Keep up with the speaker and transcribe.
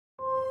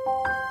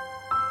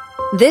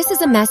This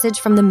is a message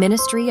from the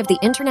ministry of the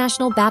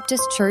International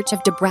Baptist Church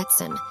of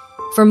Debrecen.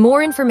 For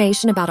more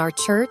information about our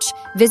church,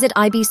 visit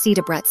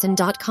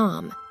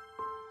ibcdebrecen.com.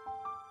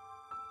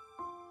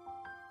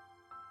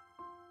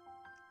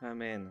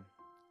 Amen.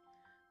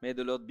 May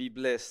the Lord be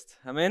blessed.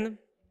 Amen.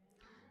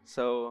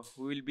 So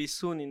we will be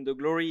soon in the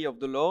glory of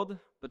the Lord,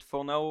 but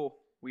for now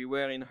we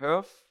were in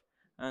earth,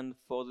 and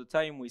for the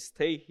time we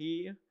stay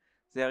here,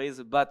 there is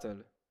a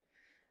battle.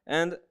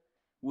 And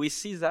we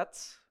see that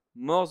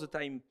more the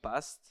time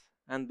passed,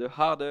 and the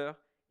harder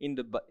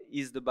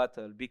is the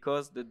battle,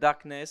 because the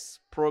darkness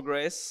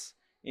progress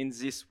in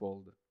this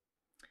world.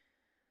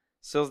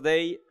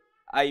 Thursday,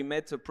 I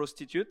met a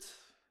prostitute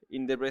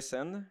in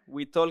Debrecen.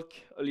 We talked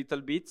a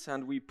little bit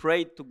and we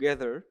prayed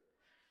together.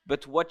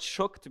 But what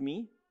shocked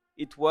me,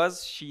 it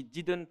was she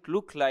didn't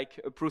look like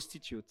a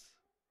prostitute.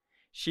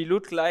 She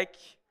looked like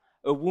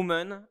a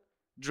woman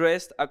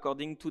dressed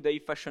according to their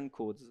fashion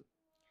codes.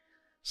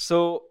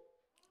 So,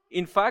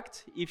 in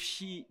fact, if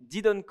she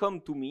didn't come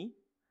to me,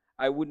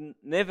 I would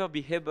never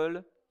be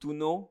able to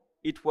know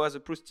it was a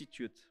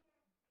prostitute.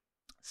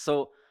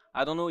 So,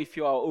 I don't know if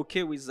you are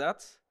okay with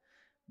that,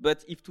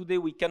 but if today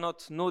we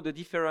cannot know the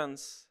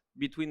difference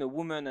between a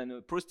woman and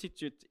a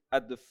prostitute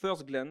at the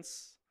first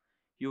glance,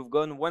 you've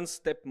gone one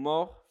step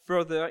more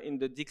further in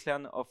the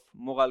decline of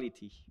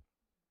morality.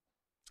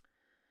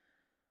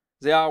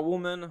 There are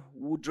women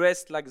who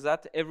dress like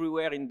that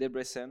everywhere in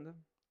Debrecen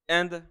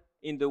and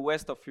in the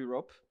west of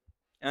Europe,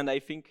 and I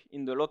think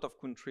in a lot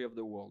of countries of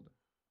the world.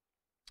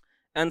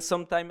 And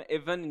sometimes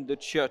even in the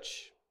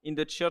church. In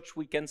the church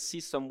we can see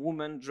some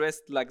women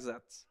dressed like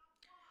that.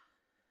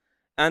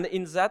 And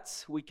in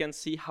that we can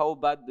see how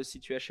bad the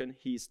situation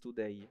is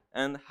today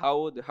and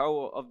how the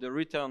hour of the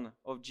return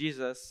of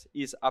Jesus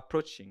is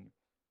approaching.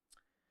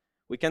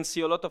 We can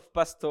see a lot of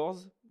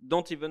pastors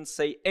don't even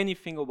say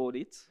anything about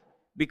it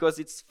because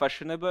it's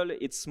fashionable,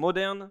 it's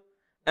modern,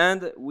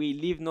 and we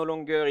live no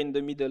longer in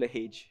the Middle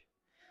Age.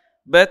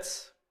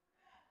 But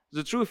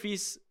the truth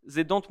is,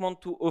 they don't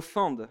want to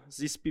offend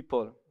these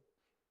people.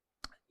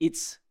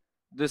 It's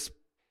the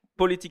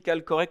political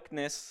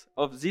correctness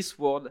of this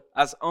world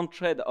has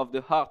entered of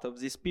the heart of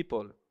these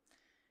people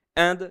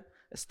and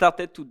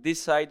started to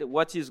decide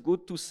what is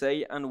good to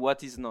say and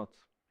what is not.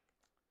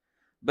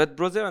 But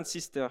brother and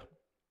sister,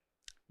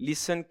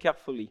 listen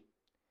carefully.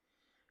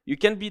 You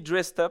can be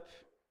dressed up,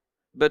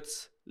 but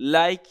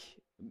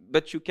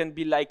you can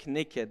be like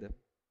naked.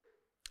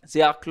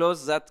 There are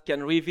clothes that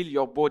can reveal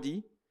your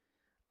body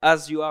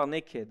as you are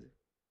naked.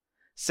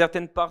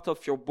 Certain part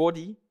of your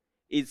body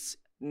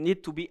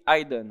need to be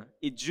hidden.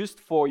 It's just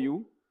for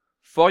you,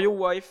 for your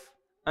wife,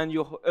 and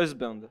your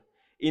husband.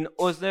 In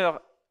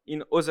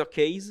other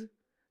case,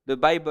 the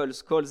Bible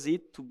calls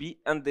it to be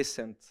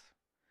indecent.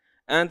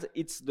 And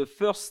it's the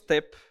first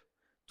step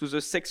to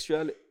the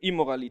sexual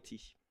immorality.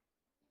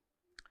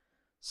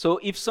 So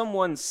if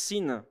someone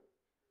sins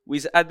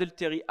with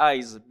adultery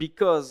eyes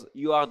because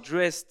you are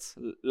dressed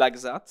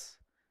like that,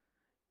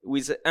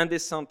 with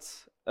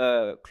indecent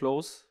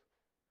clothes,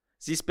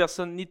 this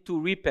person needs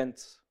to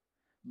repent,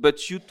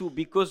 but you too,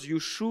 because you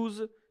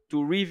choose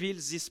to reveal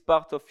this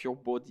part of your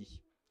body,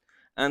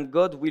 and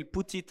God will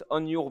put it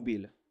on your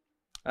bill.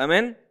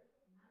 Amen?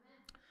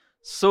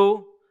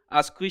 So,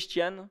 as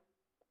Christians,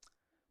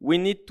 we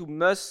need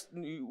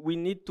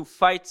to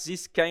fight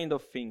this kind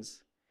of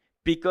things,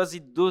 because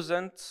it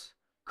doesn't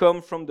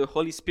come from the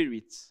Holy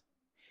Spirit.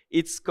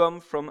 It's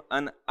come from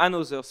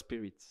another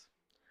spirit,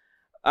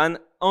 an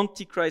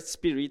Antichrist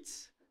spirit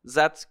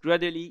that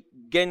gradually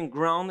gain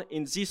ground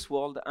in this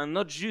world, and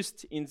not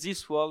just in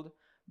this world,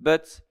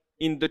 but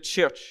in the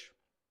church.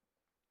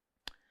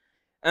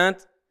 And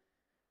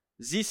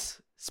this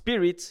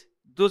spirit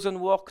doesn't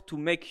work to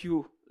make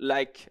you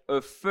like a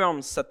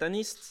firm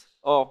Satanist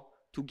or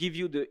to give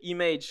you the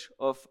image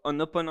of an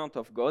opponent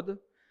of God,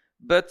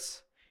 but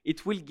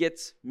it will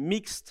get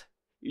mixed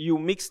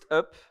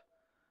up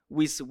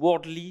with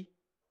worldly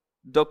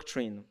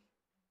doctrine.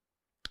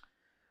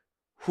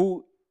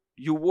 Who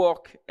you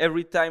work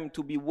every time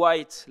to be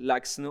white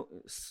like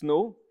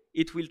snow,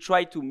 it will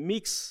try to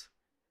mix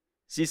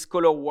this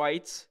color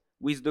white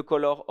with the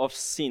color of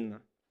sin,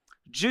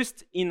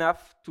 just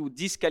enough to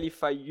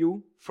disqualify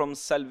you from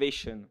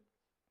salvation.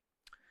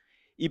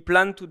 He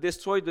planned to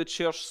destroy the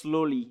church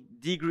slowly,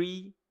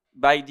 degree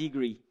by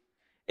degree,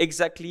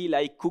 exactly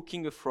like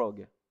cooking a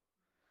frog.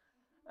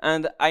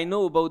 And I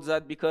know about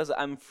that because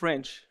I'm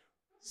French,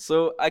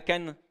 so I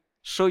can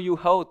show you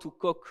how to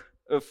cook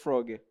a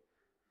frog.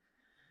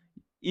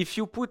 If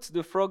you put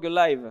the frog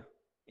alive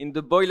in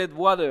the boiled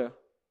water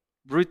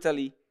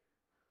brutally,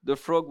 the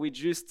frog will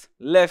just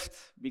left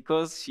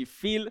because she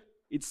feel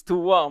it's too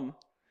warm.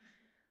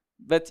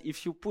 But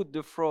if you put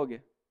the frog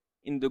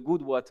in the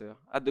good water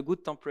at the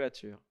good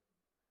temperature,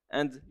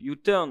 and you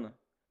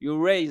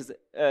raise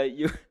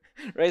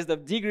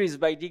up degrees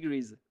by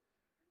degrees,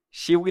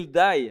 she will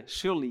die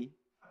surely,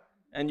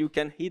 and you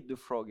can eat the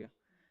frog.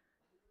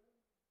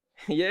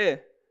 Yeah.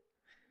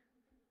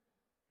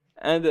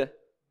 And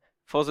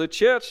for the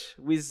church,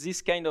 with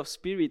this kind of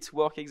spirit,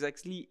 work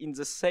exactly in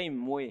the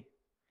same way.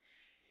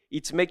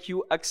 It makes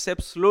you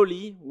accept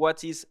slowly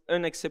what is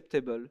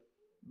unacceptable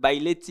by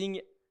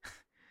letting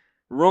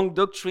wrong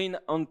doctrine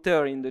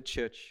enter in the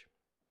church.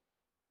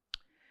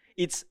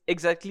 It's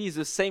exactly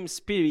the same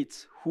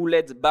spirit who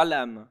led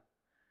Balaam,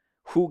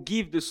 who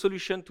gave the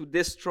solution to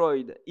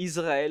destroy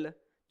Israel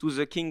to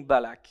the king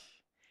Balak.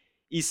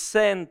 He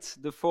sent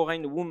the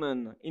foreign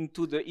woman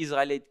into the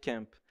Israelite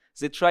camp.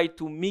 They tried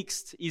to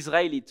mix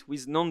Israelites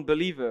with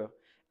non-believer,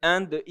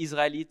 and the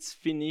Israelites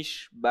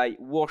finish by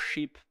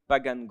worship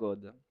pagan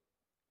god.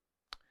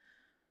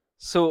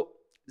 So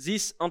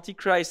this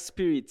Antichrist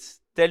spirit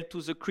tell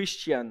to the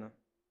Christian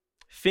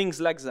things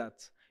like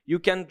that. You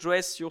can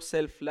dress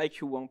yourself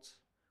like you want.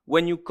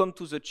 When you come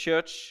to the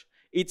church,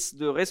 it's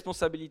the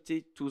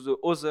responsibility to the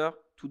other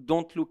to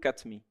don't look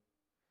at me.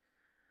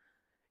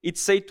 It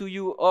say to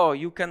you, oh,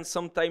 you can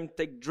sometimes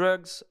take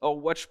drugs or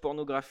watch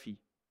pornography.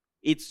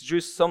 It's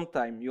just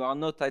sometimes, you are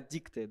not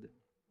addicted.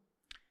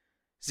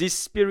 This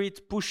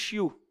spirit push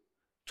you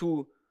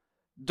to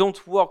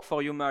don't work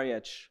for your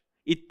marriage.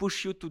 It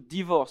push you to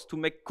divorce, to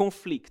make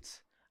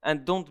conflict,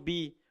 and don't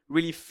be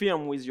really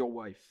firm with your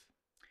wife.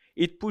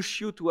 It push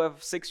you to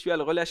have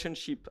sexual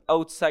relationship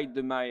outside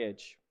the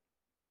marriage.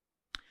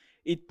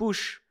 It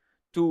push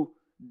to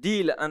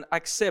deal and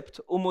accept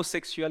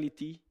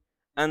homosexuality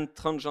and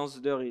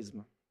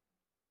transgenderism.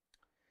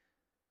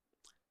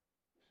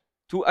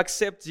 To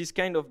accept this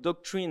kind of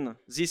doctrine,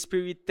 this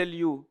spirit tell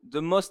you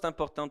the most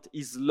important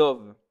is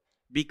love,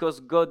 because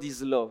God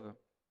is love.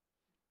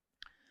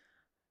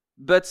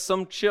 But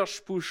some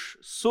church push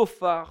so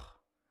far,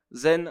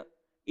 then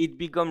it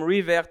become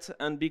revert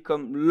and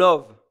become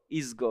love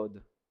is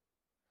God.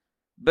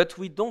 But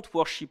we don't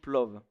worship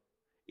love.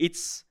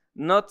 It's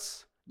not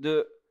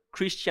the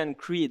Christian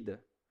creed.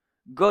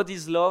 God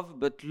is love,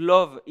 but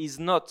love is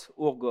not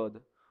our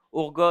God.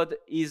 Our God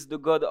is the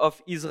God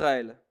of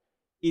Israel.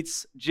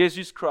 It's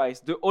Jesus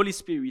Christ, the Holy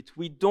Spirit.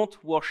 We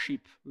don't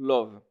worship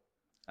love.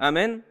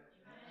 Amen?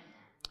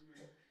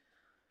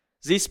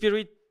 This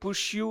spirit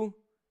push you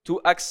to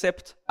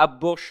accept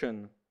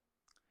abortion.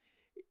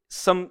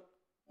 Some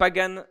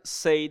pagan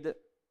said,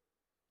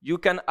 you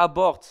can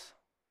abort.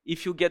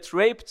 If you get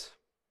raped,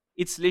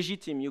 it's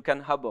legitimate, you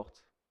can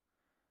abort.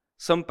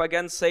 Some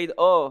pagans said,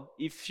 oh,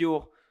 if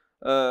your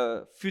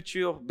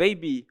future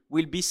baby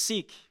will be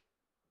sick,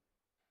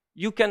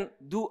 you can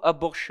do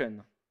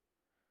abortion.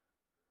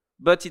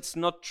 But it's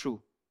not true.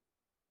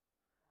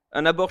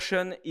 An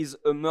abortion is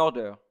a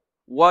murder.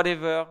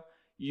 Whatever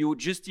you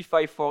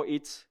justify for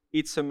it,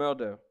 it's a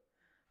murder.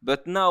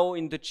 But now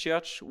in the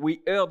church,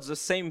 we heard the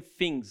same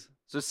things,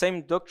 the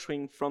same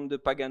doctrine from the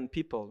pagan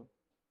people.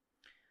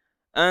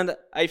 And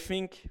I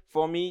think,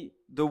 for me,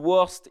 the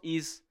worst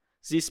is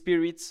these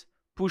spirits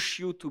push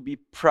you to be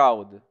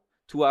proud,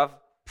 to have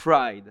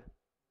pride.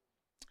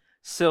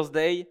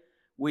 Thursday,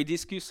 we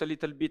discussed a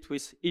little bit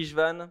with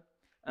Istvan,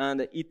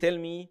 and he tell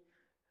me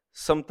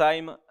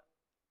sometime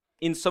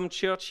in some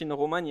church in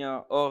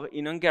Romania or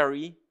in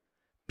Hungary,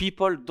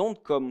 people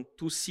don't come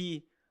to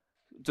see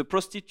the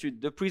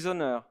prostitute, the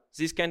prisoner,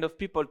 these kind of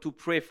people to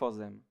pray for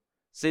them.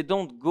 They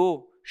don't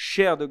go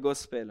share the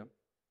gospel.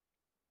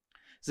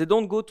 They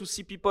don't go to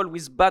see people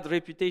with bad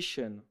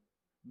reputation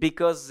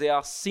because they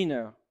are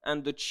sinners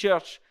and the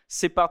church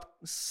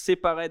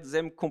separates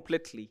them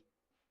completely.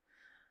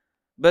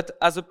 But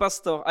as a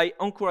pastor, I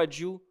encourage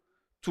you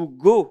to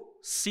go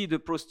see the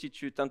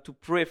prostitute and to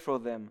pray for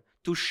them,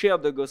 to share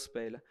the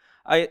gospel.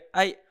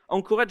 I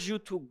encourage you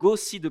to go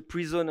see the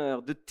prisoner,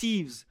 the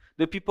thieves,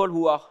 the people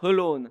who are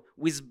alone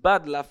with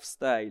bad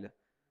lifestyle,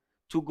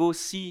 to go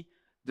see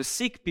the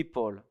sick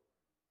people.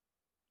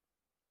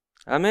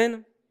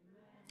 Amen?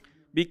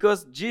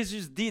 Because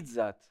Jesus did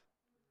that.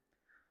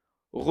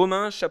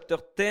 Romans chapter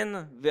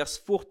 10 verse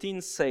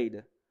 14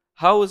 said,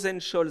 how then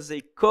shall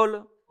they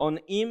call on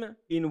him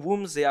in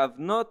whom they have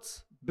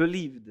not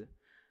believed?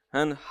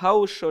 And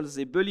how shall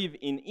they believe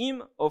in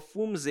him of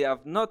whom they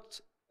have not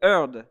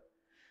heard?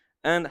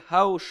 And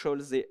how shall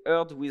they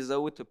hear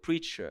without a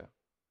preacher?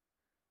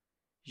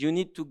 You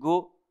need to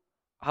go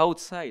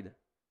outside.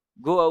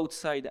 Go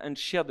outside and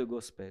share the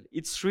gospel.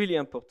 It's really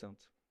important.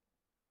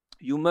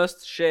 You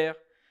must share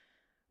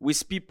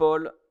with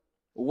people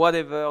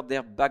whatever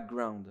their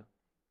background.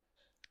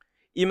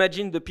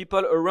 Imagine the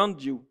people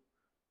around you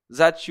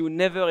that you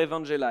never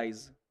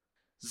evangelize.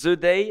 The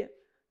day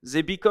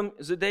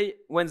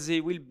when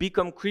they will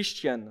become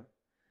Christian,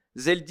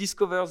 they'll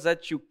discover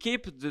that you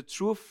keep the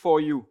truth for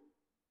you.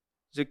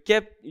 You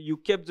kept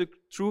the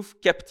truth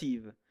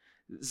captive.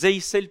 They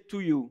said to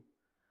you,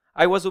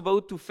 I was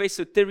about to face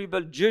a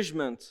terrible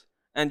judgment,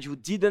 and you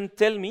didn't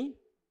tell me?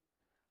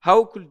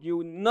 How could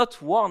you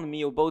not warn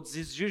me about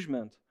this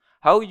judgment?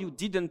 How you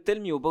didn't tell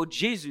me about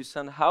Jesus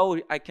and how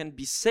I can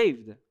be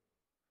saved?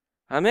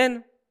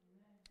 Amen?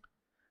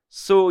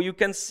 So you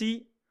can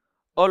see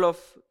all of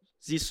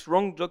this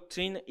wrong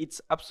doctrine,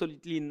 it's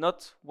absolutely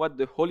not what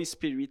the Holy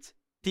Spirit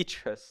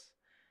teaches us.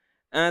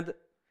 And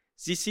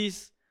this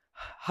is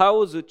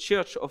how the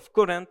church of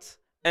Corinth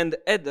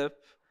ended up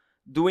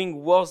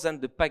doing worse than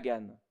the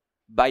pagan,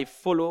 by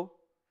follow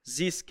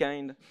this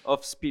kind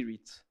of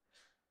spirit.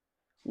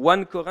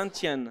 1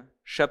 Corinthians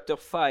chapter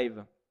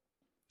 5,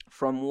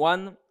 from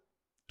 1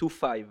 to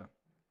 5,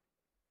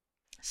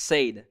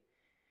 said,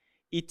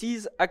 "It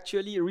is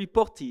actually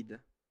reported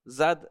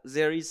that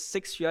there is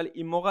sexual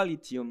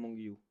immorality among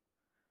you,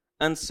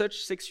 and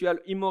such sexual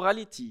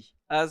immorality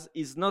as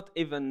is not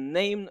even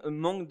named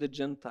among the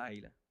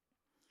Gentiles,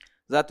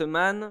 that a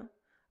man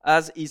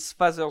has his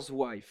father's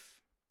wife,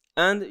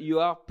 and you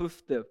are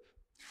puffed up,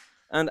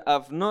 and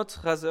have not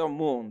rather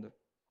mourned,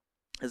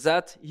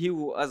 that he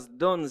who has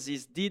done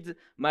this deed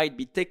might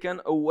be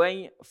taken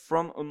away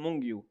from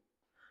among you.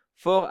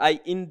 For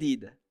I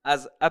indeed,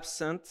 as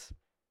absent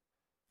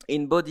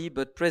in body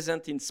but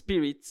present in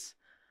spirit,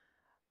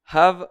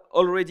 have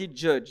already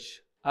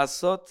judged, as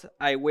thought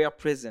I were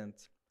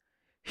present,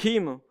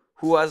 him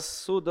who has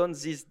so done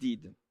this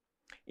deed,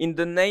 in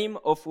the name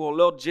of our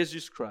Lord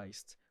Jesus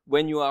Christ,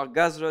 when you are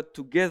gathered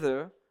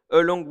together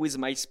along with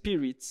my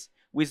spirit,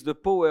 with the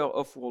power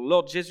of our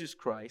Lord Jesus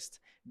Christ,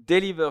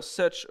 deliver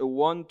such a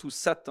one to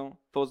Satan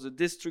for the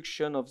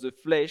destruction of the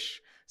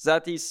flesh,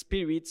 that his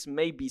spirit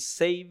may be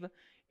saved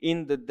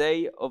in the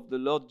day of the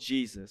Lord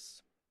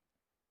Jesus."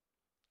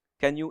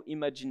 Can you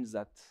imagine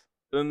that?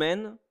 A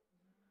man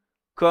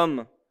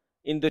come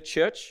in the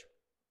church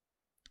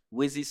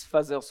with his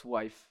father's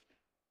wife.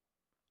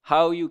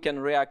 How you can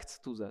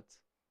react to that?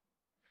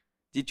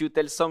 Did you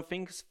tell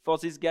something for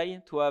this guy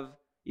to have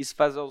his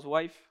father's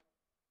wife?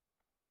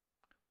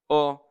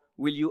 Or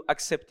will you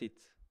accept it?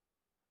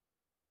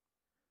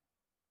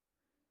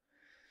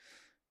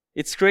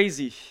 It's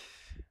crazy.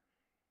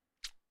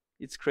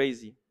 It's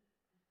crazy.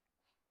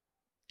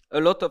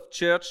 A lot of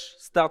church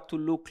start to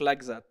look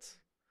like that.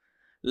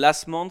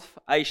 Last month,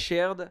 I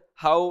shared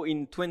how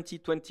in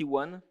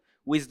 2021,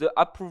 with the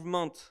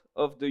approval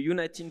of the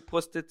United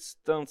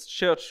Protestant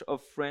Church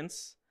of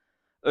France,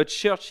 a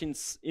church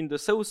in the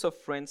south of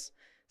France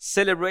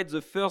celebrates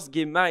the first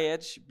gay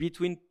marriage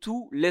between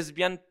two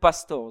lesbian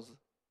pastors.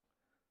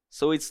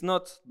 So it's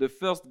not the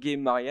first gay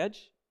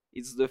marriage,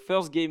 it's the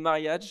first gay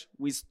marriage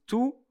with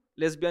two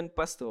lesbian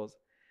pastors.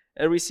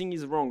 Everything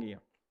is wrong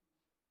here.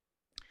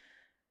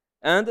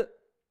 And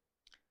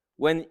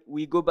when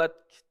we go back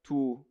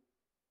to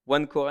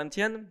 1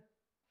 Corinthians,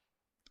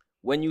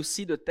 when you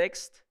see the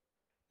text,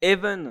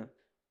 even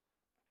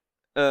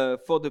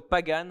for the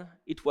pagan,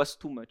 it was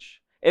too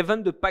much.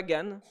 Even the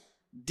pagan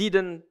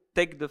didn't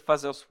take the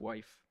father's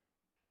wife.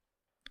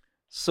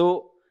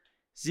 So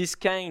this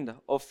kind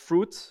of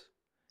fruit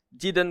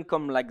didn't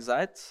come like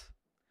that.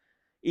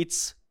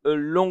 It's a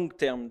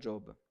long-term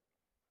job.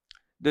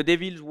 The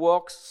devil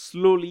works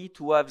slowly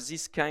to have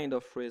this kind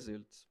of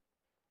result.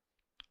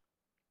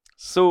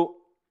 So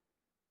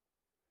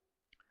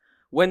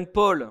when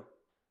Paul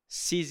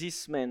sees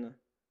this man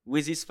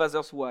with his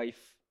father's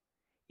wife,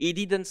 he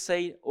didn't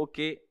say,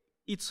 okay,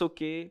 it's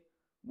okay,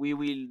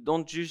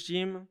 don't judge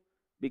him,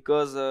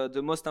 because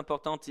the most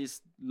important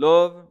is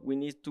love, we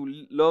need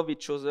to love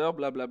each other,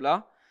 blah, blah,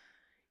 blah.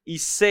 He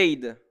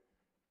said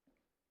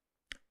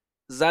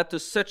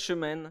that such a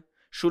man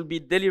should be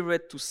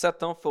delivered to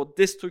Satan for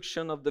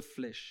destruction of the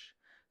flesh,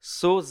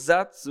 so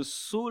that the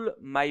soul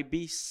might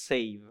be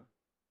saved.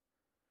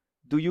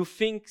 Do you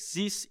think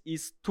this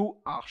is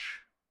too harsh?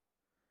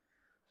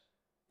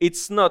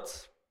 It's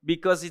not,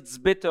 because it's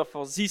better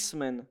for this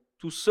man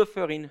to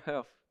suffer in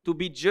earth, to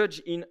be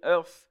judged in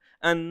earth,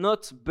 and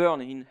not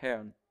burn in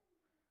hell.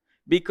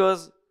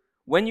 Because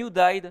when you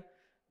died,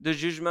 the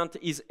judgment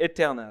is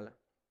eternal.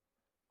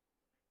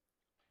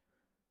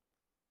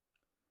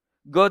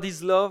 God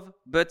is love,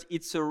 but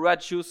it's a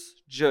righteous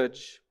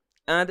judge.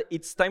 And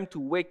it's time to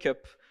wake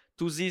up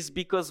to this,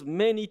 because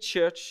many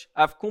churches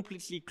have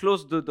completely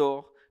closed the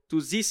door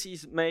to this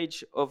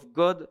image of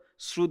God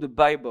through the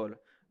Bible.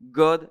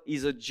 God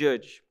is a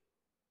judge.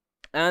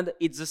 And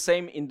it's the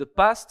same in the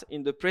past,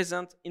 in the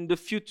present, in the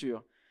future.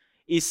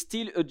 He's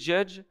still a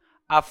judge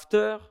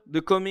after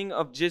the coming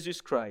of Jesus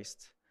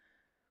Christ.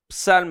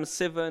 Psalm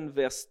 7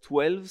 verse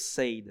 12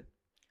 said,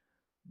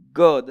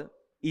 God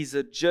is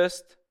a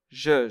just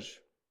judge,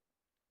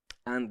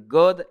 and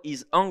God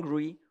is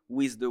angry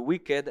with the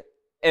wicked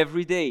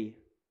every day.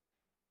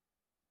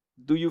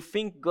 Do you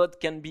think God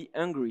can be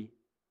angry?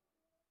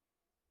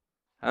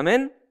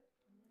 Amen?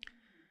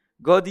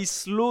 God is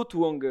slow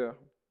to anger,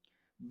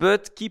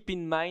 but keep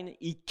in mind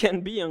he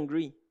can be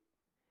angry,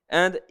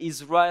 and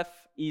his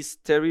wrath is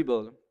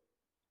terrible.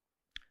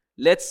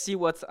 Let's see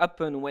what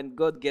happens when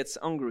God gets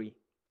angry.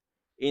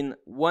 In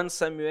 1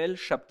 Samuel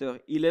chapter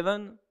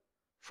 11,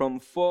 from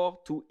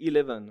 4 to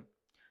 11.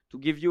 To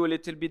give you a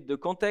little bit the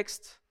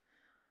context,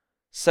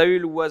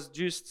 Saul was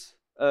just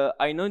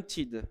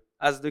anointed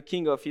as the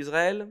king of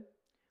Israel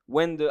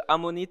when the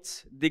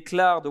Ammonites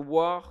declared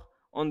war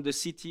on the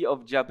city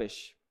of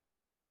Jabesh.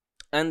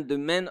 And the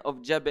men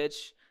of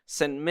Jabesh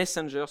sent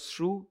messengers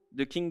through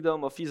the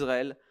kingdom of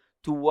Israel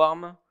to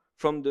warn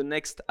from the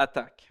next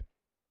attack.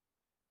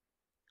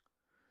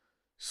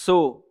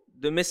 So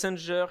the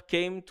messenger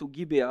came to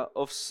Gibeah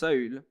of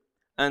Saul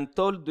and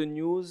told the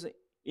news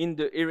in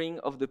the hearing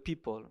of the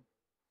people.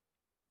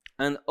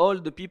 And all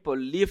the people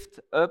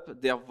lifted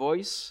up their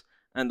voice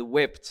and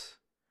wept.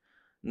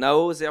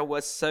 Now there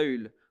was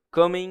Saul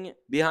coming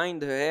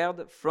behind the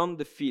herd from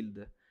the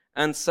field.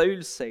 And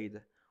Saul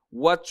said,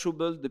 What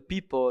troubled the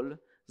people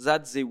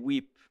that they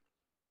weep?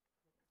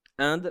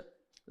 And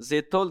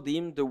they told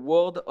him the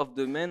word of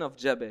the men of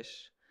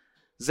Jabesh.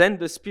 Then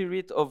the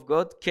Spirit of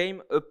God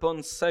came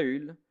upon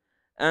Saul,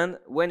 and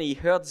when he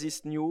heard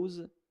this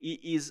news,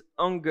 his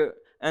anger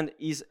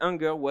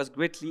was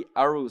greatly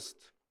aroused.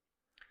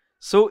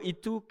 So he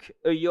took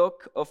a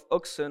yoke of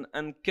oxen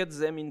and cut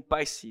them in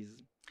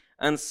pieces,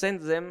 and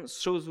sent them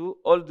through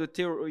all the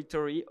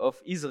territory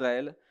of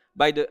Israel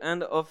by the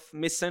hand of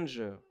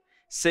messenger,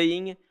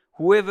 saying,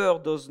 Whoever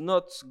does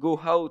not go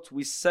out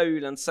with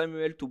Saul and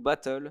Samuel to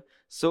battle,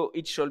 so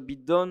it shall be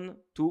done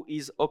to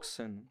his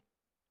oxen.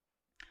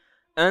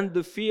 And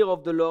the fear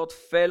of the Lord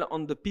fell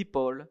on the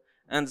people,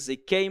 and they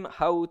came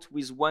out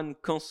with one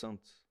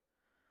consent.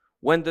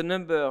 When he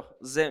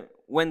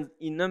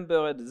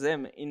numbered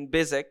them in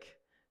Bezek,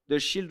 the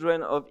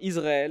children of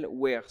Israel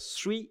were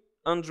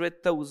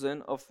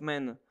 300,000 of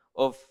men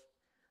of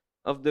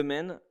the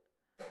men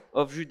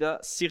of Judah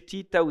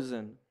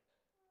 30,000.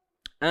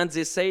 And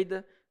they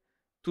said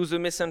to the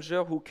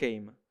messenger who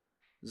came,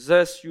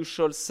 Thus you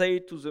shall say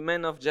to the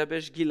men of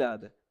Jabesh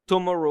Gilead,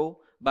 Tomorrow,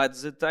 by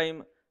the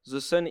time the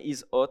sun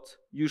is hot,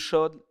 you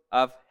shall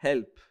have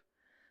help.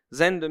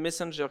 Then the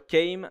messenger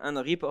came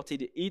and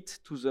reported it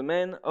to the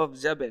men of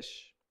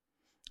Jabesh.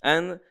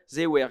 And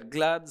they were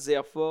glad,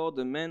 therefore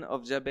the men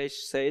of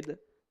Jabesh said,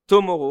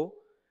 Tomorrow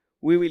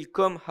we will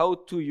come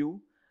out to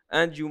you,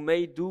 and you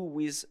may do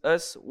with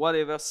us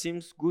whatever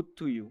seems good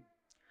to you.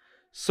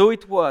 So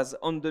it was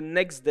on the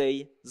next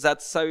day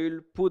that Saul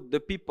put the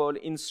people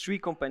in 3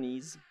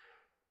 companies,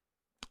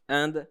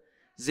 and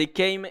they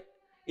came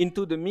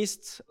into the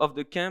midst of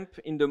the camp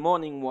in the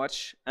morning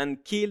watch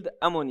and killed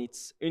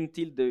Ammonites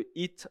until the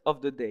heat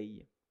of the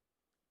day.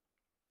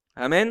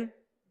 Amen?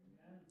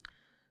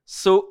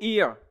 So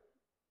here,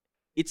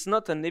 it's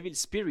not an evil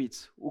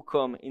spirit who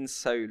come in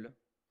Saul.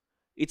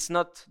 It's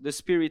not the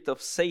spirit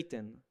of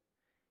Satan.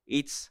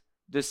 It's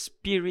the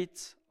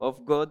Spirit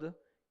of God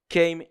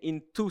came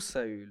into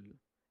Saul,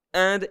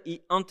 and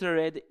he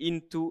entered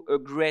into a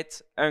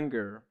great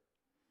anger.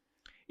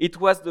 It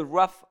was the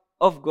wrath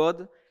of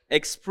God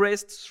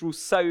expressed through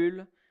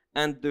Saul,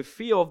 and the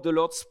fear of the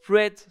Lord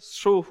spread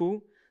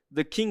through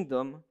the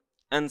kingdom,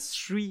 and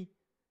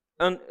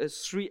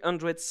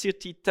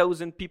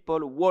 330,000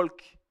 people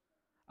walked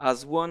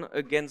as one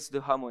against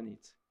the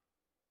Ammonites.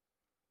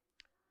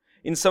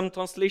 In some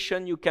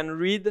translation, you can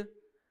read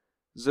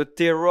the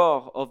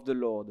terror of the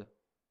Lord.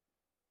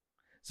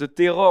 The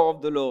terror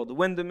of the Lord.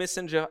 When the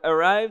messenger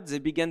arrived, they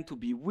began to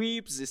be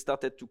wept, they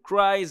started to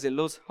cry, they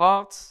lost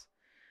hearts.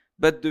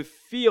 But the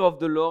fear of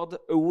the Lord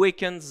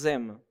awakened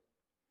them,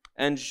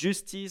 and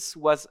justice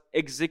was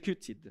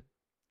executed.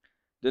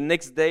 The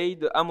next day,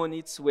 the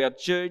Ammonites were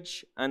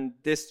judged and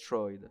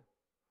destroyed.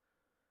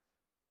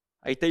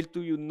 I tell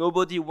to you,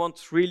 nobody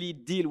wants really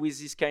deal with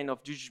this kind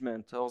of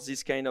judgment or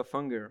this kind of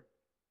anger.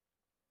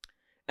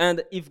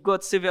 And if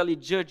God severely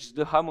judged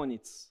the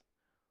Ammonites,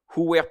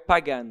 who were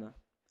pagan,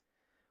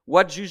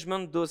 what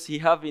judgment does he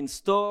have in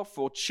store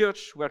for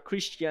church where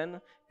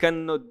Christian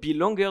cannot be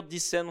longer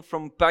discerned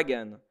from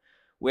pagan,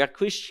 where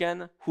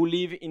Christian who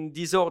live in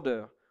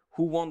disorder,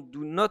 who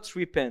do not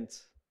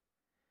repent?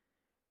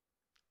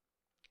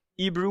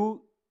 Hebrew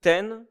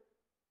 10,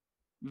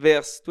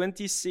 verse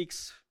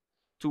 26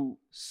 to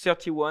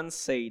 31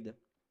 said,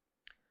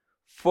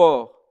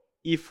 For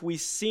if we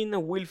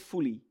sin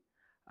willfully,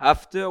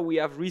 after we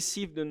have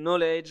received the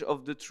knowledge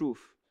of the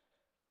truth,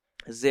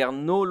 there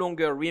no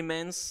longer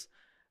remains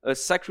a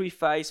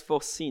sacrifice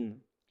for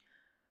sin,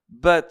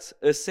 but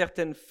a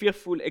certain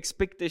fearful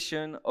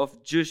expectation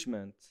of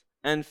judgment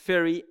and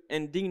fiery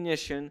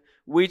indignation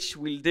which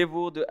will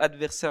devour the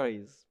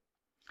adversaries.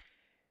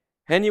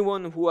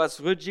 Anyone who has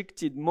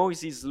rejected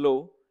Moses'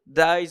 law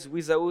dies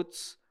without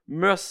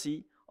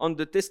mercy on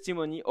the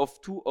testimony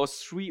of 2 or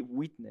 3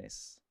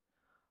 witnesses.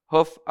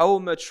 Of how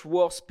much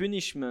worse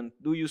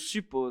punishment do you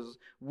suppose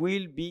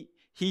will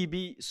he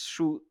be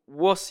through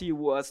he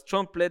who has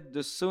trampled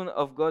the Son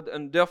of God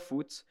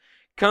underfoot,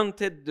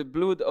 counted the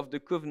blood of the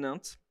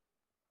covenant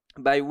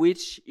by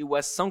which he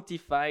was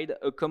sanctified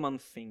a common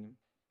thing,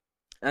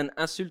 and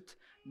insult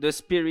the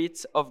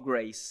Spirit of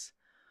grace?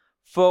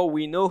 For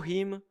we know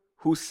him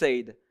who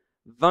said,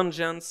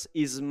 Vengeance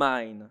is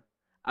mine,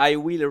 I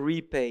will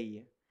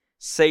repay,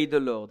 say the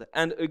Lord.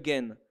 And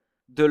again,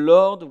 the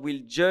Lord will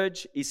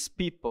judge his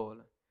people.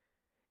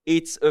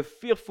 It's a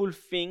fearful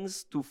thing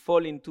to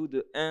fall into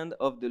the hand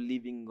of the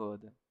living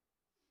God.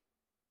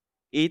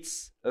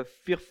 It's a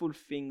fearful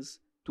thing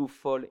to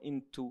fall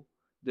into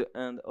the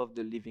hand of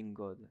the living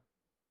God.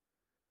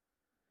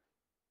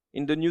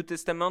 In the New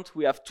Testament,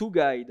 we have 2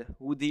 guys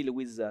who deal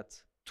with that.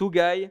 2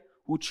 guys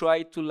who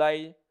try to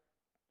lie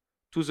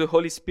to the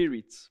Holy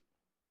Spirit.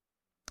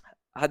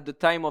 At the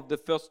time of the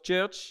first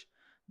church,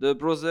 the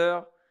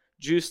brother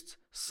just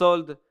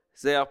sold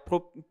their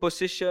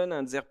possession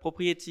and their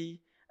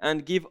property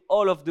and give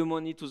all of the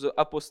money to the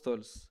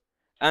apostles.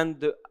 And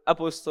the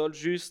apostles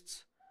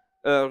just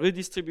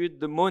redistribute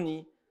the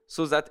money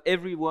so that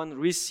everyone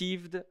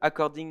received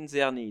according to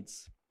their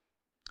needs.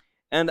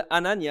 And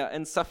Ananias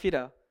and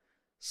Sapphira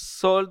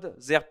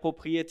sold their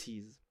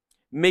properties,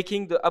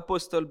 making the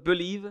apostles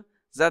believe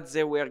that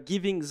they were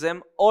giving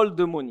them all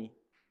the money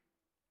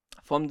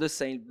from the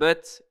sale,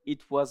 but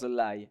it was a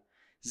lie.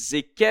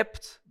 They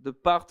kept the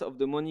part of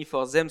the money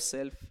for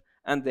themselves,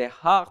 and their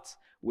hearts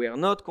were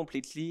not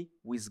completely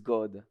with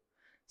God.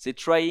 They're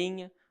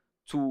trying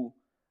to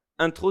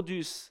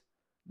introduce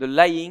the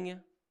lying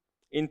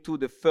into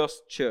the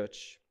first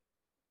church.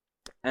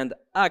 And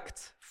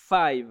Act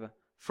 5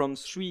 from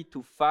 3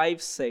 to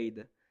 5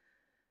 said,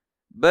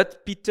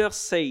 "But Peter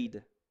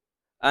said,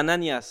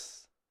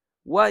 Ananias,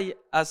 why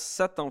has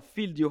Satan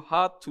filled your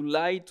heart to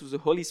lie to the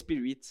Holy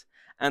Spirit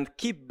and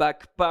keep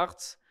back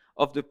parts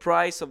of the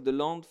price of the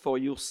land for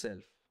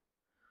yourself?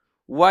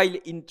 While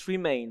it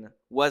remained,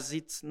 was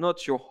it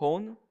not your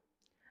own?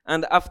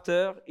 And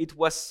after it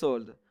was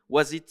sold,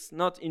 was it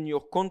not in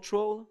your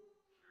control?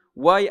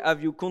 Why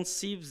have you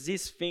conceived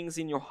these things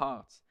in your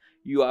heart?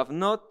 You have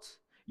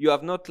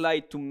not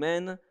lied to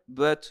men,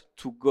 but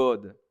to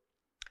God."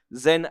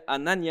 Then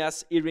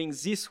Ananias, hearing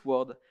this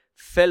word,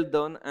 fell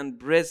down and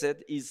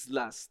breathed his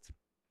last.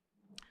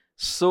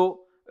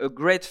 So a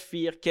great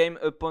fear came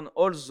upon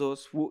all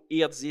those who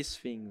heard these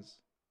things.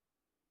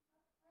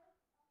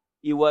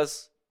 He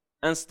was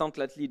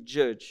instantly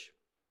judged.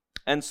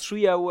 And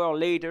 3 hours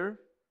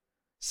later,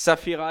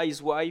 Sapphira,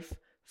 his wife,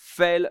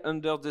 fell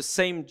under the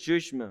same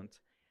judgment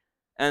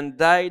and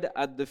died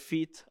at the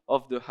feet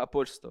of the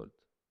apostles.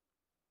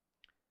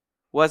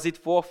 Was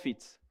it worth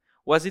it?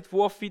 Was it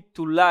worth it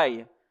to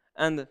lie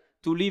and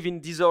to live in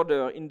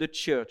disorder in the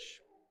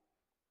church?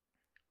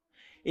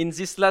 In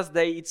this last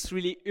day, it's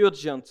really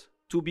urgent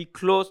to be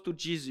close to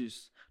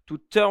Jesus, to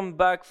turn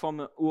back from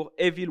our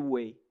evil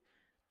way,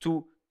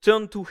 to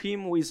turn to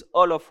Him with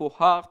all of our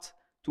heart,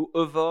 to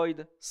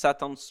avoid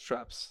Satan's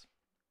traps.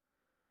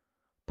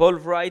 Paul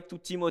wrote to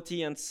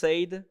Timothy and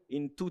said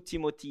in 2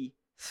 Timothy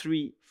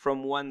 3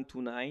 from 1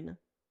 to 9,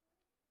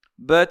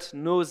 "But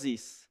know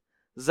this,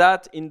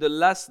 that in the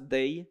last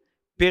day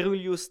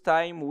perilous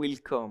time will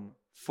come,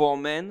 for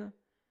men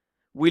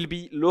will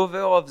be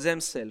lovers of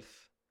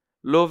themselves,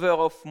 lovers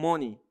of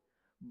money,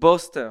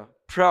 boasters,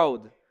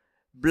 proud,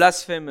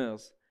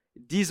 blasphemers,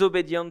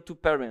 disobedient to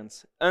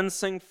parents,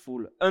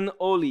 unthankful,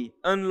 unholy,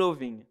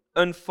 unloving,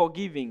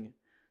 unforgiving,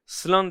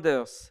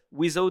 slanderers,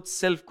 without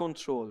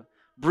self-control,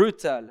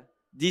 brutal,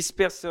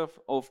 dispersers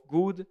of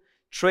good,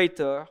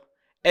 traitor,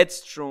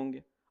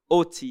 headstrong,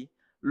 haughty,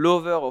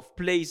 lover of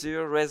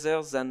pleasure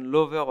rather than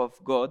lover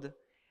of God,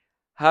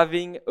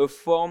 having a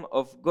form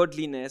of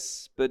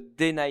godliness but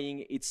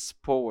denying its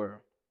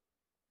power."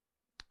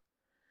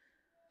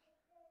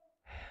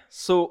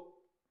 So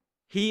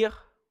here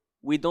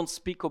we don't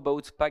speak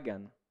about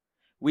pagan.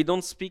 We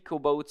don't speak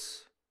about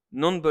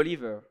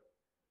non-believer.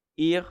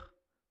 Here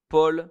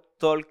Paul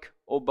talk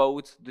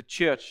about the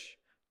church,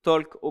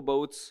 talk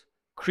about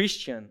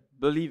Christian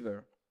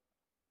believer.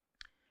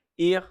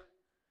 Here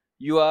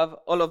you have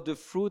all of the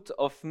fruit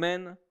of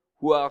men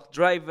who are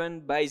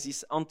driven by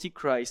this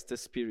Antichrist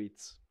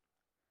spirit.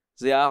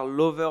 They are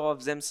lovers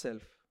of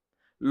themselves,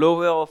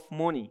 lovers of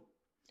money,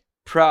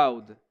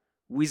 proud,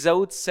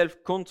 without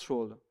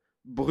self-control,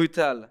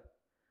 brutal,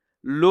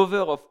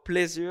 lover of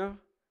pleasure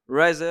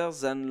rather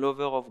than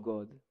lover of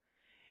God.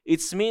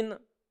 It's mean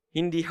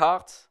in the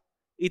heart,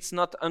 it's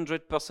not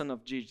 100%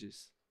 of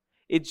Jesus.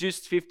 It's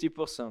just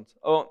 50%.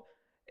 Or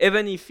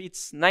even if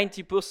it's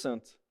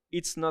 90%,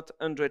 it's not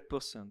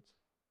 100%.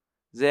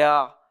 They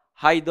are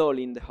idol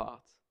in the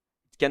heart.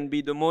 It can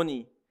be the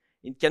money.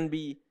 It can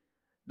be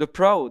the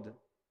proud.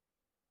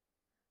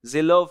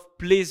 They love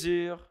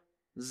pleasure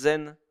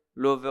than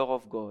lover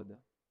of God.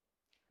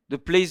 The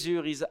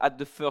pleasure is at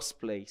the first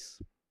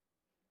place.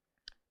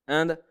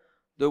 And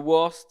the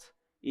worst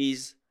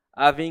is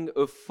having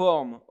a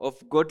form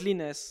of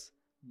godliness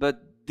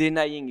but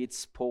denying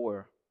its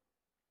power.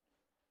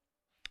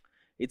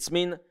 It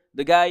means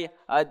the guy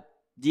had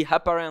the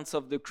appearance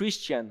of the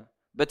Christian,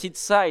 but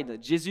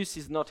inside, Jesus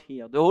is not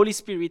here. The Holy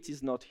Spirit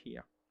is not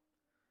here.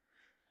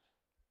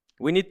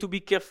 We need to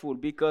be careful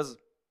because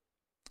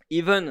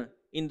even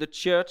in the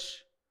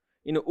church,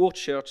 in our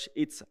church,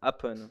 it's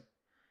happened.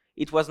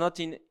 It was not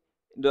in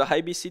the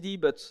IBCD,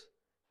 but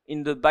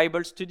in the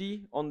Bible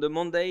study on the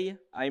Monday,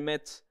 I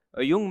met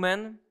a young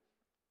man.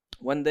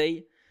 One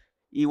day,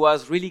 he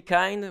was really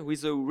kind,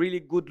 with a really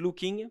good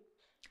looking,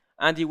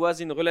 and he was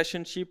in a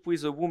relationship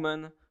with a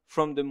woman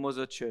from the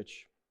mother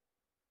church.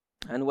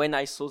 And when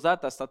I saw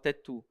that, I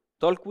started to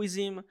talk with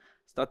him,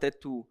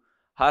 started to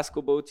ask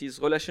about his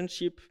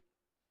relationship.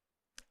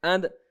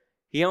 And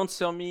he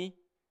answered me,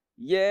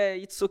 "Yeah,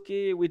 it's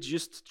okay, we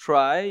just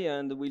try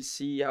and we'll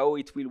see how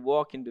it will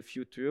work in the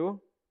future."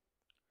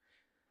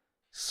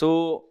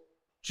 So,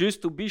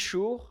 just to be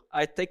sure,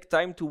 I take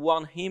time to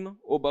warn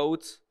him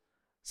about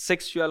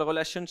sexual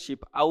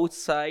relationship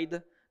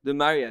outside the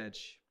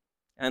marriage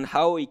and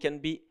how it can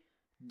be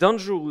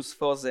dangerous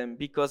for them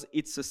because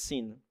it's a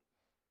sin.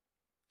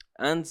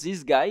 And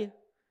this guy,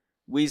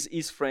 with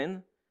his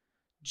friend,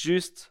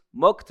 just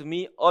mocked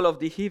me all of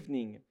the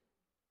evening.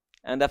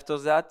 And after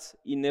that,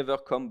 he never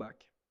come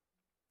back.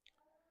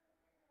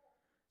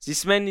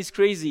 This man is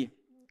crazy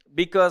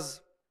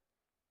because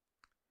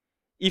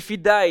if he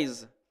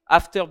dies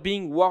after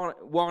being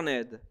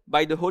warned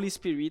by the Holy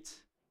Spirit,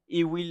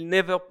 he will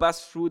never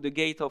pass through the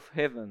gate of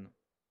heaven.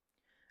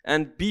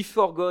 And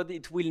before God,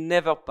 it will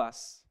never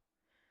pass.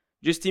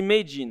 Just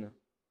imagine,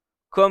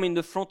 come in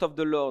the front of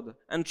the Lord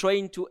and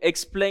trying to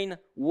explain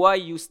why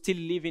you still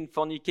live in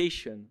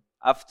fornication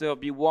after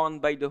being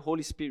warned by the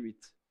Holy Spirit.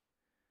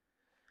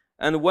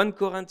 And 1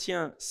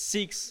 Corinthians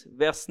 6,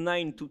 verse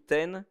 9 to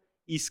 10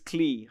 is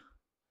clear.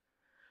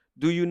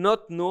 Do you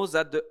not know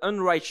that the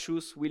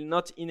unrighteous will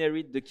not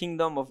inherit the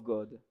kingdom of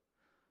God?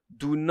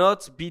 Do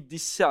not be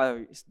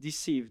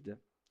deceived.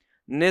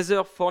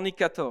 Neither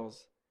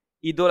fornicators,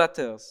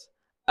 idolaters,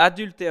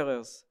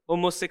 adulterers,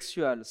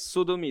 homosexuals,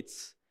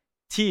 sodomites,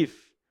 thieves,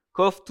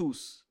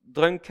 covetous,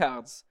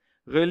 drunkards,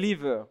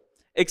 reliever,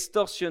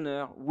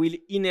 extortioner will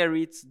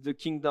inherit the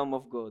kingdom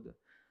of God.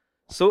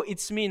 So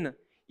it means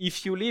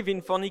if you live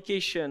in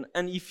fornication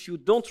and if you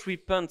don't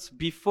repent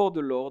before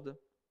the Lord,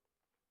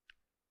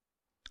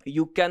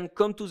 you can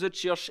come to the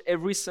church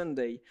every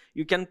Sunday.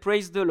 You can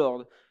praise the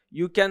Lord.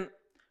 You can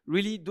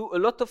really do a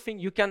lot of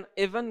things. You can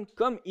even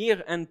come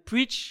here and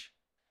preach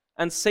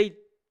and say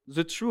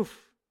the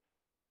truth.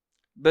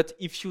 But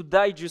if you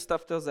die just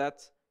after that,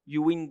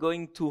 you will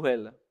going to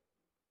hell.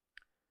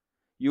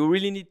 You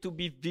really need to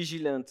be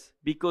vigilant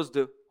because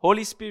the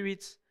Holy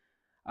Spirit,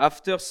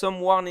 after some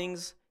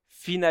warnings,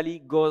 finally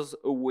goes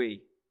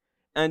away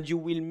and you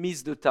will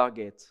miss the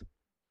target.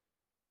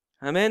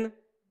 Amen?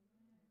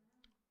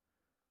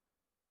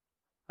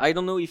 I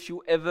don't know if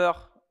you ever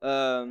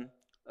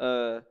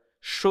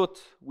shot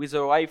with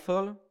a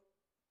rifle.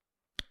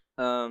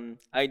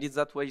 I did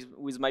that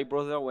with my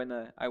brother when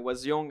I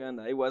was young and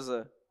I was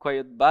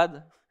quite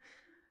bad.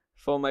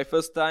 For my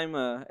first time,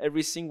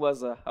 everything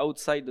was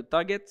outside the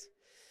target.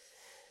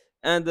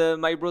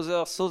 And my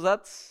brother saw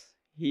that.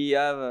 He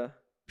have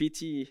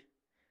pity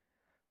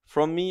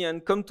from me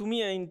and come to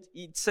me and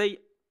he'd say,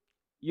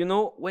 you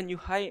know, when you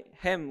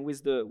aim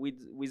with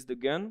the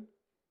gun,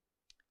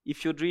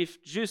 if you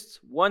drift just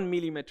 1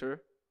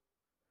 millimeter,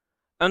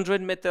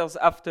 100 meters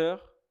after,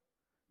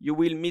 you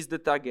will miss the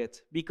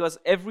target because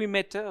every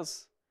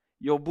meters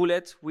your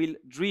bullet will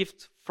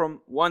drift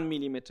from 1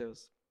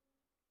 millimeters.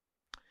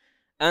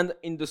 And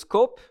in the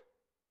scope,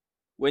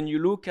 when you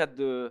look at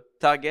the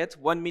target,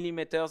 1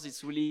 millimeters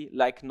is really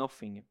like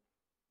nothing.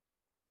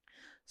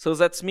 So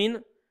that means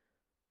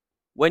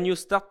when you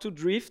start to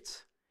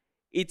drift,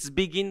 it's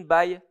begin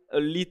by a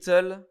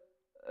little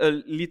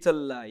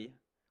lie.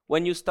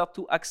 When you start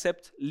to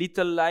accept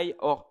little lie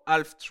or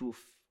half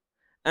truth.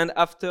 And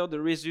after the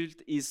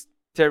result is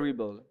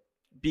terrible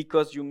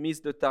because you miss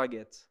the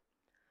target.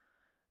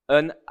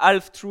 An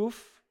half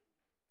truth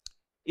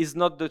is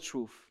not the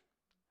truth.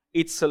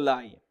 It's a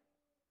lie.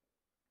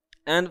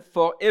 And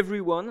for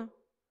everyone,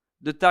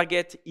 the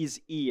target is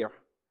here.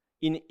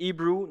 In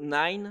Hebrew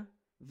 9,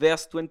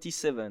 verse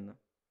 27.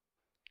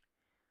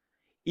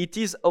 It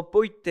is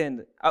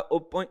appointed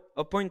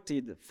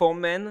for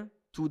men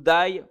to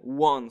die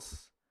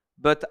once,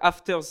 but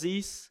after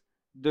this,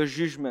 the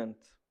judgment.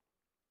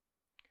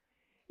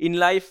 In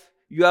life,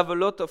 you have a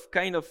lot of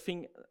kind of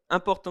thing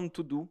important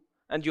to do,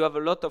 and you have a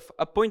lot of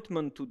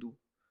appointment to do.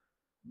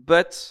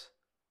 But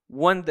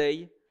one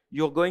day,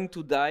 you're going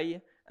to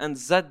die, and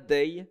that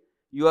day,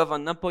 you have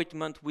an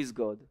appointment with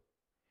God.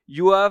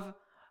 You have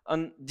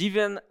a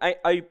divine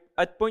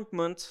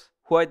appointment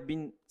who had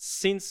been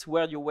since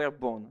where you were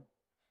born.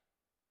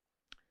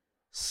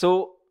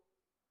 So,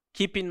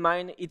 keep in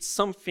mind, it's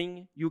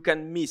something you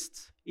can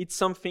miss. It's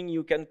something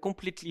you can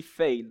completely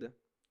fail.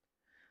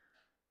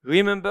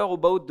 Remember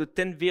about the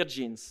 10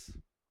 virgins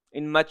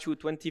in Matthew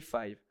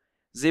 25.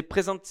 They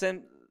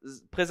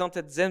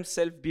presented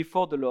themselves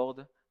before the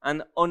Lord,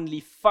 and only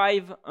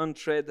 5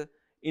 entered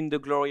in the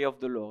glory of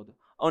the Lord.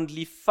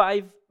 Only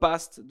 5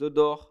 passed the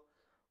door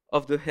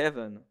of the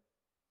heaven.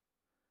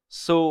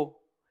 So,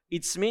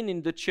 it's mean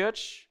in the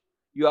church,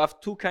 you have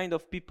 2 kinds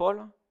of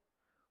people.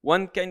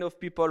 One kind of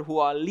people who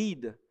are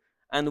lead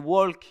and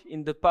walk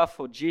in the path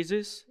of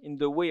Jesus, in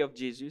the way of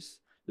Jesus,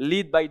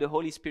 led by the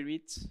Holy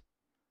Spirit,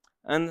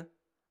 and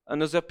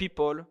another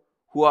people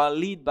who are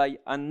led by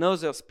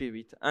another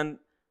spirit and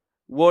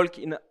walk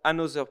in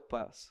another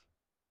path.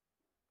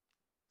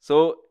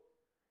 So,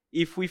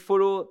 if we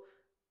follow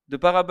the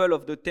parable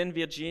of the 10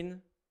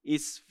 virgins,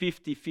 it's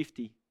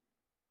 50-50.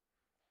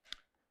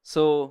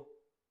 So,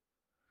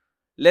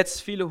 let's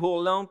fill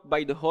our lamp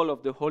by the whole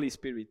of the Holy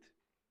Spirit.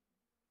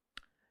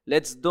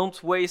 Let's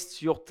don't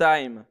waste your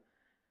time.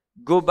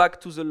 Go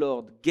back to the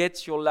Lord.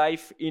 Get your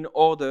life in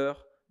order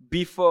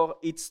before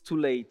it's too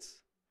late.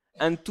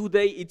 And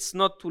today it's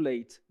not too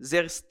late.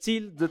 There's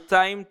still the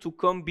time to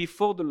come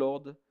before the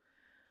Lord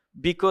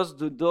because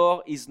the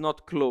door is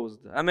not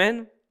closed.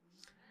 Amen?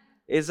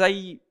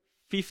 Isaiah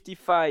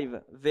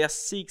 55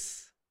 verse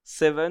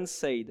 6-7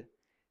 said,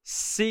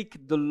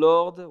 "Seek the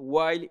Lord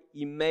while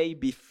he may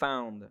be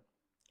found.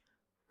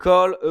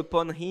 Call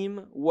upon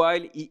him while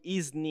he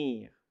is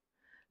near.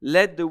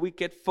 Let the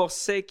wicked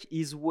forsake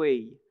his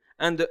way,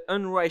 and the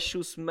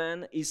unrighteous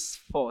man his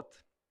thought.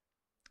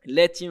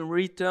 Let him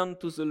return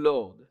to the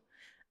Lord,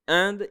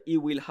 and he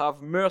will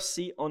have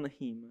mercy on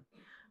him,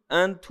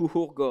 and to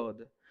our God,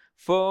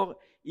 for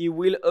he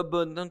will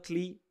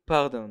abundantly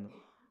pardon.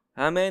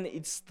 Amen.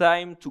 It's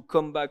time to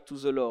come back to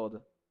the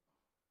Lord.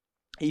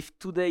 If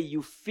today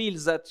you feel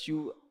that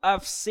you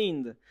have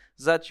sinned,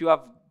 that you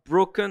have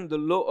broken the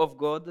law of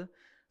God,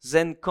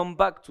 then come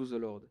back to the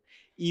Lord.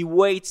 He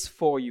waits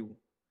for you.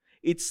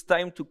 It's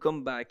time to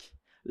come back,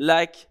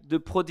 like the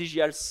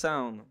prodigal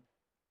son.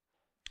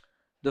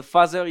 The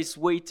father is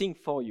waiting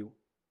for you.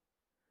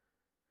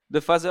 The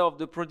father of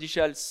the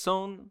prodigal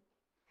son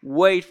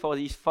waited for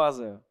his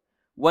father.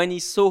 When he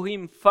saw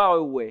him far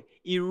away,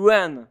 he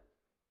ran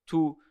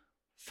to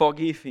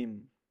forgive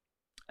him.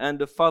 And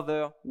the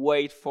father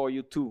waits for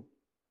you too.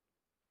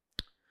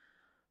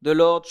 The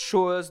Lord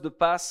shows us the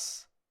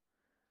path.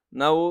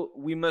 Now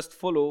we must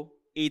follow.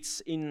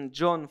 It's in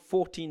John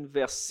 14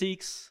 verse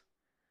 6.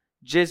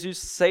 Jesus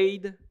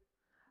said,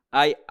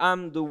 I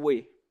am the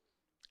way.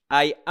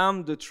 I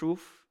am the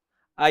truth.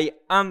 I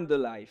am the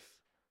life.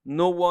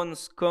 No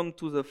one's come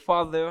to the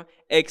Father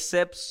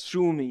except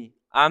through me.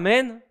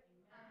 Amen? Amen.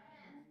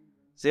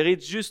 There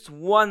is just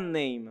one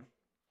name,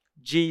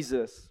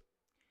 Jesus.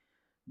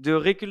 The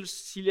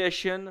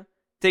reconciliation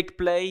takes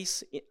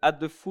place at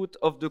the foot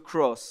of the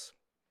cross.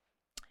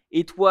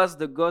 It was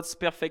the God's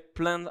perfect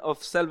plan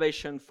of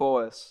salvation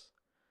for us.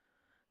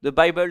 The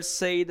Bible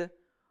said,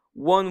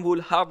 one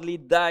will hardly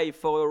die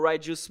for a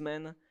righteous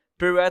man,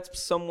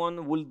 perhaps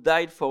someone will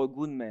die for a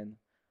good man.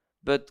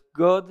 But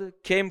God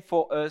came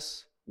for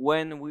us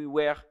when we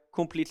were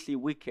completely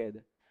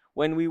wicked,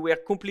 when we were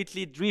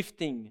completely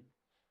drifting.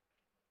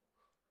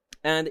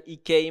 And he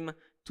came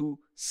to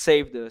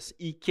save us.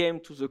 He came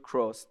to the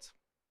cross.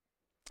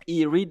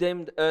 He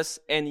redeemed us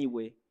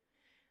anyway.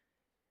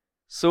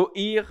 So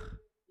here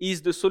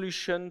is the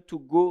solution to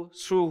go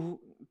through,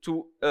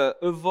 to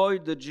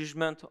avoid the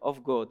judgment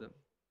of God.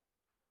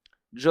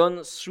 John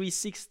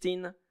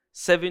 3:16,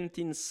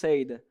 17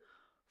 said,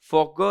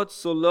 For God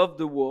so loved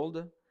the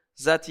world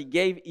that he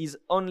gave his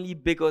only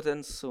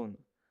begotten Son,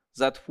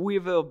 that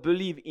whoever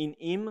believes in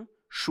him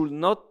should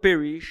not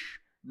perish,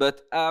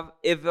 but have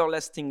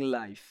everlasting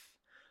life.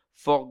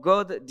 For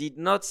God did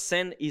not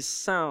send his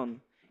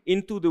Son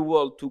into the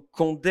world to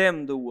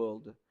condemn the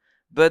world,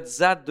 but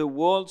that the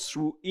world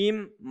through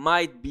him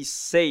might be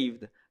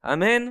saved.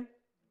 Amen?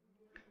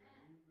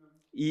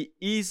 He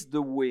is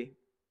the way.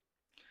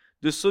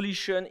 The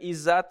solution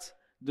is that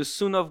the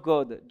Son of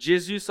God,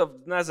 Jesus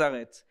of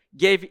Nazareth,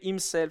 gave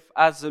himself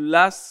as the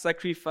last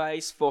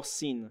sacrifice for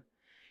sin.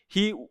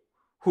 He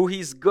who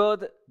is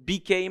God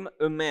became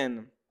a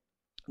man,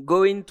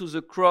 going to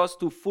the cross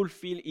to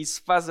fulfill his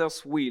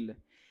Father's will.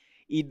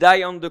 He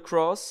died on the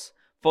cross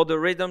for the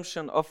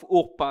redemption of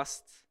our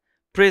past,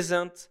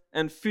 present,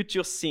 and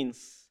future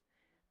sins.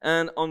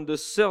 And on the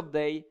third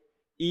day,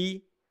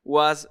 he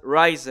was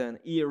risen,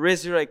 he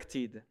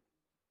resurrected.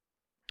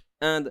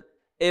 And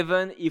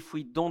even if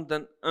we don't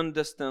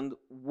understand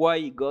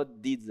why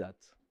God did that,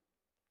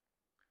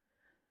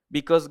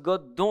 because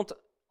God don't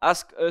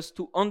ask us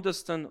to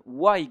understand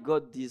why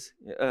God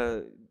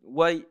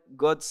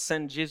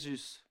sent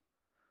Jesus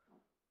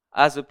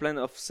as a plan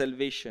of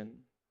salvation.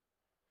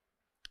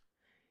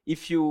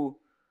 If you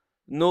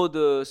know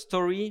the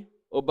story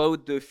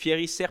about the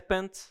fiery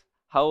serpent,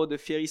 how the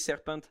fiery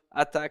serpent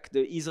attacked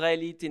the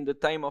Israelites in the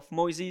time of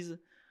Moses,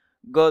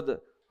 God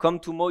came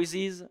to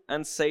Moses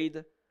and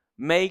said,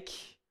 make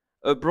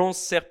a bronze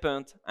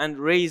serpent and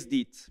raised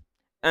it.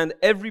 And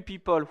every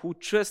people who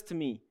trust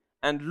me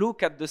and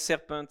look at the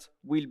serpent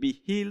will be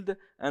healed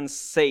and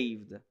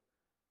saved.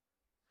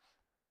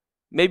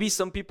 Maybe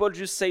some people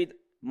just said,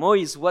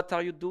 Moise, what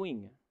are you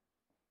doing?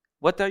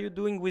 What are you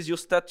doing with your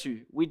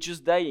statue? We're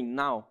just dying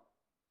now.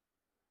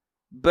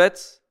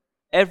 But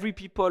every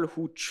people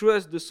who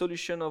trust the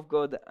solution of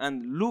God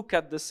and look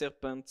at the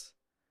serpent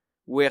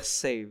were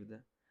saved.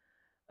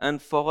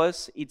 And for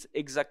us, it's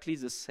exactly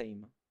the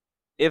same.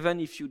 Even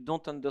if you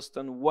don't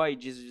understand why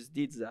Jesus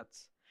did that,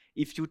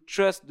 if you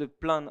trust the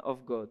plan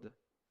of God,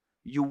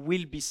 you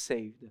will be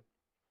saved.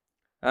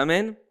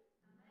 Amen? Amen.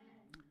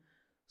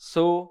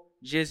 So,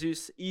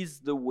 Jesus is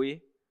the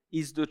way,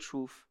 is the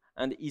truth,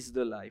 and is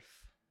the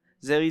life.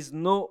 There is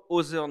no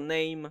other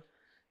name.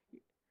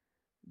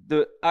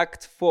 The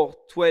Act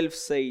 4:12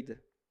 said,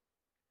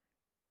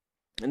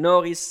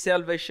 nor is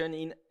salvation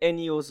in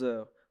any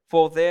other,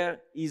 for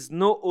there is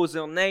no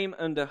other name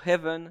under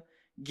heaven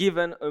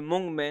given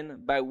among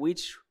men by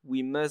which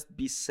we must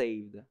be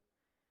saved.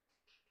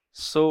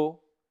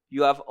 So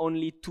you have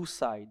only two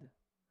sides.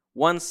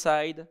 One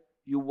side,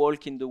 you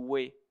walk in the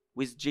way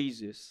with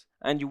Jesus,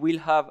 and you will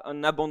have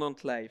an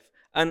abundant life,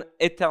 an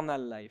eternal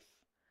life.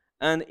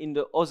 And in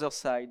the other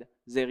side,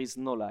 there is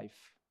no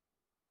life.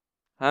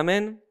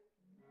 Amen?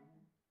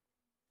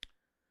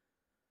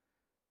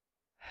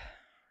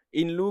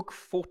 In Luke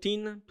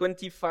 14,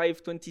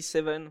 25,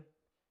 27,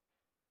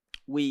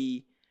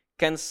 we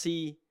can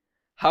see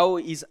how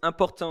is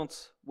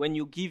important when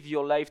you give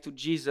your life to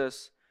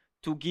Jesus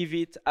to give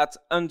it at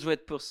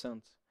 100%,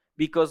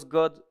 because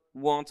God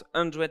wants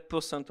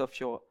 100% of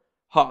your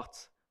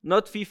heart,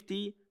 not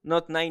 50,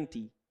 not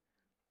 90.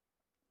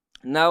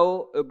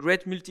 Now a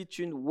great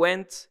multitude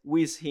went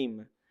with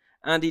him,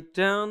 and he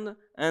turned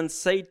and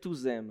said to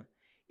them,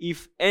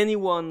 "If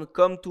anyone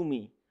come to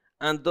me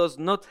and does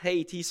not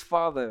hate his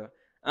father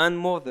and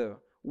mother,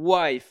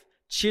 wife,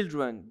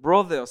 children,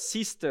 brother,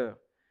 sister,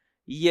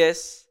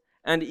 yes,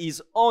 and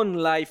his own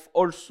life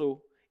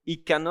also, he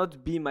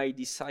cannot be my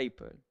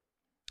disciple.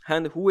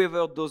 And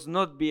whoever does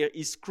not bear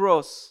his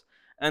cross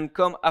and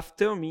come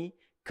after me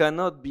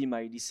cannot be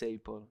my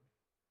disciple."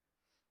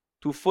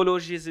 To follow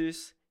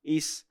Jesus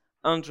is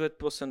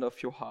 100% of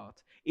your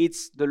heart.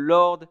 It's the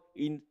Lord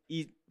in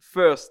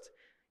first.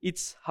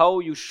 It's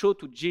how you show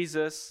to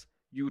Jesus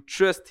you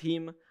trust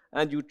him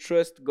and you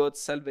trust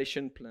God's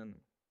salvation plan.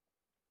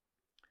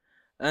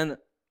 And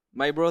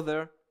my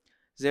brother,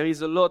 there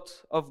is a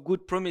lot of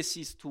good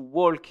promises to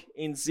walk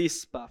in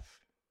this path.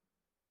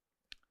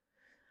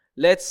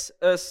 Let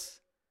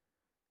us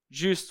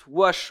just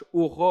wash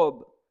our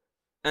robe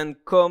and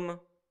come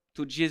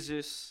to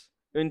Jesus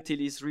until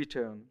his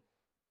return.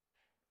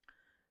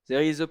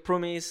 There is a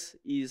promise,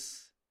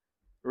 is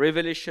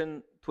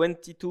Revelation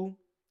 22,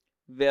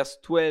 verse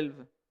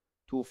 12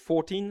 to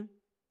 14,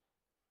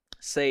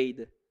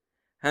 said,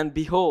 "And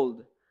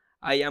behold,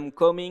 I am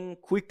coming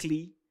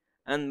quickly,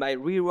 and my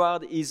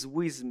reward is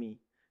with me,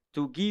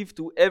 to give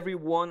to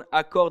everyone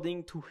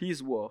according to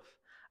his worth.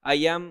 I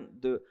am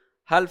the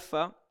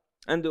Alpha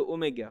and the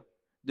Omega,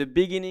 the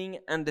beginning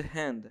and the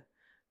end,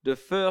 the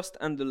first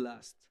and the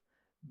last.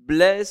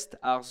 Blessed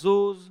are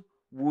those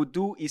who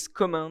do his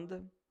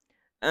command,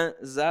 and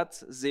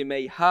that they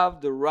may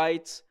have the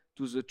right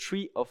to the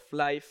tree of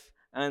life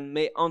and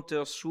may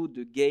enter through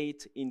the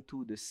gate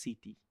into the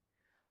city."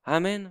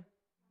 Amen.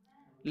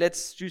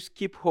 Let's just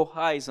keep our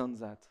eyes on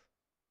that.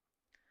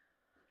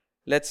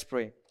 Let's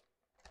pray.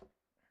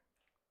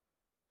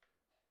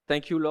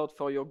 Thank you, Lord,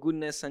 for your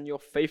goodness and your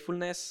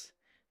faithfulness.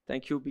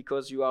 Thank you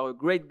because you are a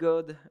great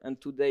God, and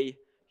today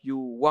you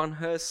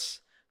want us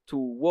to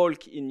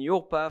walk in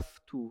your path,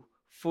 to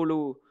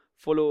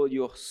follow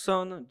your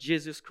Son,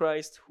 Jesus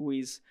Christ, who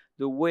is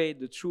the way,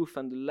 the truth,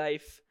 and the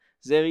life.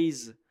 There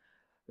is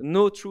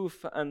no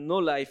truth and no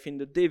life in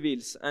the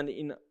devils and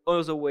in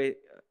other way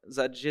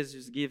that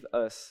Jesus gives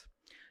us.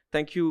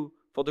 Thank you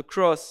for the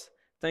cross.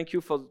 Thank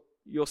you for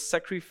your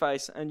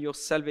sacrifice and your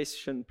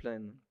salvation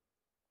plan.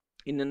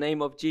 In the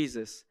name of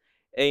Jesus,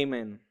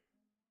 amen.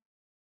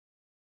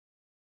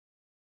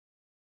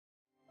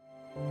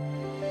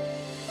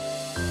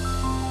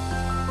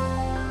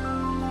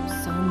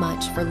 So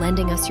much for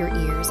lending us your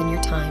ears and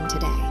your time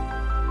today.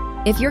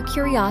 If your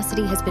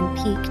curiosity has been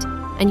piqued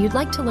and you'd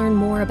like to learn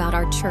more about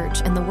our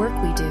church and the work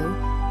we do,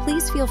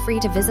 please feel free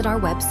to visit our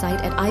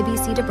website at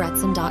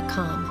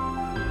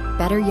ibcdebrecen.com.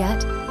 Better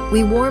yet,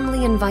 we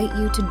warmly invite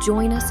you to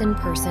join us in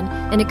person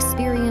and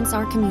experience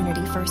our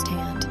community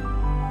firsthand.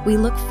 We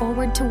look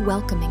forward to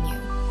welcoming you.